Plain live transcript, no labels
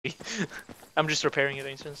I'm just repairing it,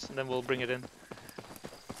 instance, and then we'll bring it in.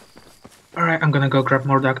 Alright, I'm gonna go grab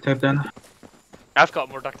more duct tape then. I've got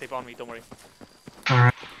more duct tape on me, don't worry.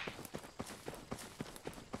 Alright.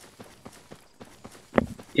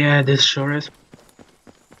 Yeah, this sure is.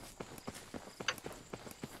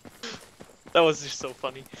 That was just so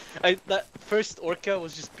funny. That first orca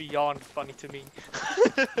was just beyond funny to me.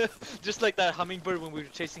 Just like that hummingbird when we were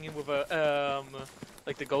chasing him with a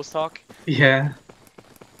like the ghost hawk. Yeah.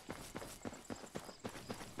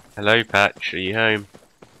 Hello, Patch. Are you home?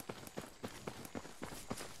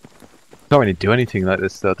 Don't really do anything like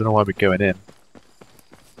this, though. I don't know why we're going in.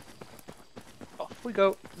 Off we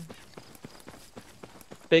go.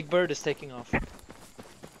 Big bird is taking off.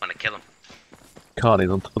 Wanna kill him? Can't, he's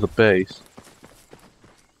on top of the base.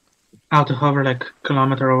 Out to hover like a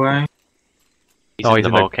kilometer away. He's Oh, in he's the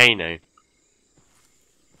in the- volcano.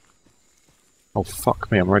 Oh, fuck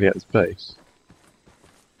me, I'm already at his base.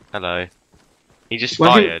 Hello. He just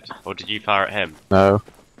Well, he- fired, or did you fire at him? No.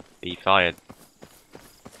 He fired.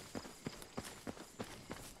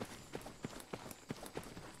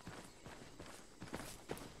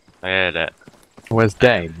 I heard it. Where's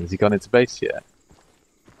Dane? Has he gone into base yet?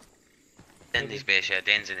 In his base, yeah,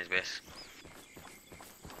 Dane's in his base.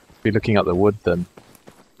 Be looking at the wood then.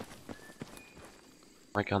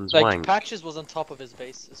 My gun's Like wank. Patches was on top of his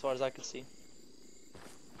base, as far as I could see.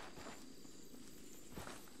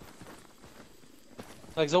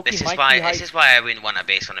 Like Zoki This might is why. be high. This is why I wouldn't want a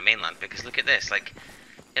base on the mainland, because look at this. Like,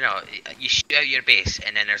 you know, you shoot out your base,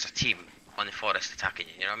 and then there's a team on the forest attacking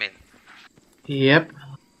you. You know what I mean? Yep.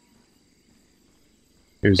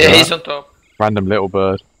 Who's Yeah, that? he's on top. Random little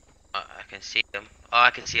bird. I can see him. Oh, I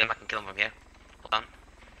can see him. I can kill him from here. Hold on.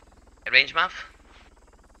 A range map.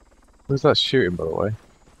 Who's that shooting, by the way?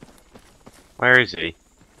 Where is he?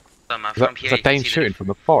 Hold on, Is that, from here. is that you can Dane see shooting from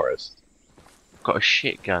the forest? Got a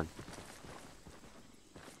shit gun.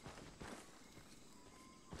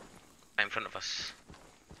 right in front of us.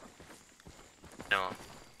 No,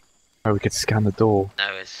 Oh, we could scan the door.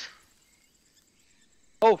 now is.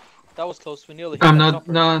 Oh, that was close. We nearly hit I'm that not.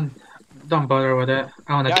 chopper. No, don't bother with it.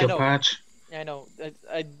 I wanna Yeah, I kill know. Patch. Yeah, I know.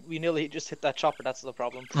 We nearly just hit that chopper. That's the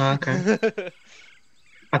problem. Oh, okay.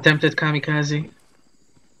 Attempted kamikaze.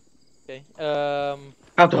 Okay.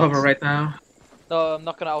 Out to hover right now. No, I'm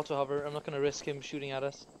not gonna auto hover. I'm not gonna risk him shooting at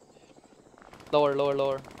us. Lower, lower,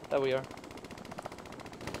 lower. There we are.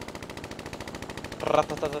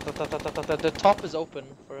 The top is open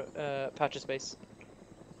for Patch's base.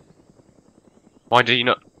 Why do you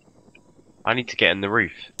not? I need to get in the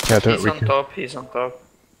roof. Yeah, don't He's we on can... top, he's on top.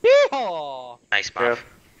 Yeehaw! Nice, Yeah. Mav.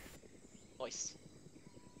 Nice.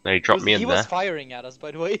 No, drop me in He there. was firing at us,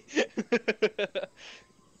 by the way.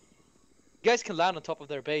 You guys can land on top of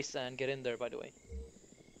their base and get in there, by the way.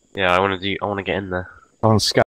 Yeah, I want to get in there. I want to scan